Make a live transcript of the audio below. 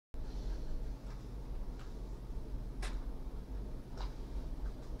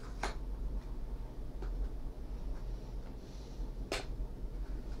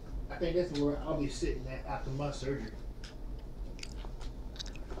think that's where I'll be sitting at after my surgery.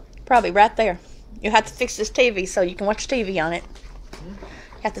 Probably right there. You have to fix this TV so you can watch TV on it.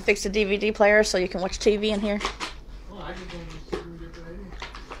 You have to fix the DVD player so you can watch TV in here. Well, I just want to sit and get right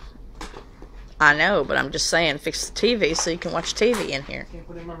here. I know, but I'm just saying, fix the TV so you can watch TV in here. Can't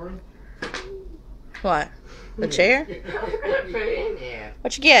put it in my room. What? The chair? Put it in there.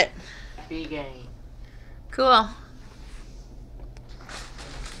 What you get? Big game. Cool.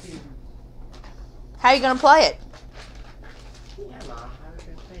 How you gonna play it? Yeah, Mom. How was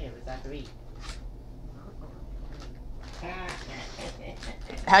I play it without the Wii?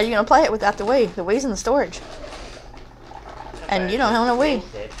 How you gonna play it without the Wii? The Wii's in the storage. And you don't own a Wii.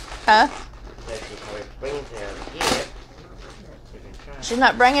 Huh? She's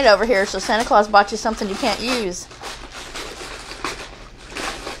not bringing it over here, so Santa Claus bought you something you can't use.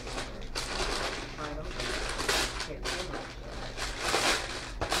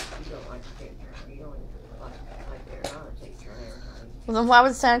 Well, then why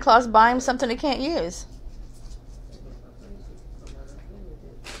would Santa Claus buy him something he can't use?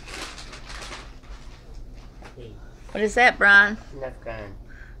 What is that, Brian? Nerf gun.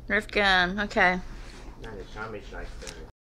 Nerf gun, okay. Not a Tommy's like that.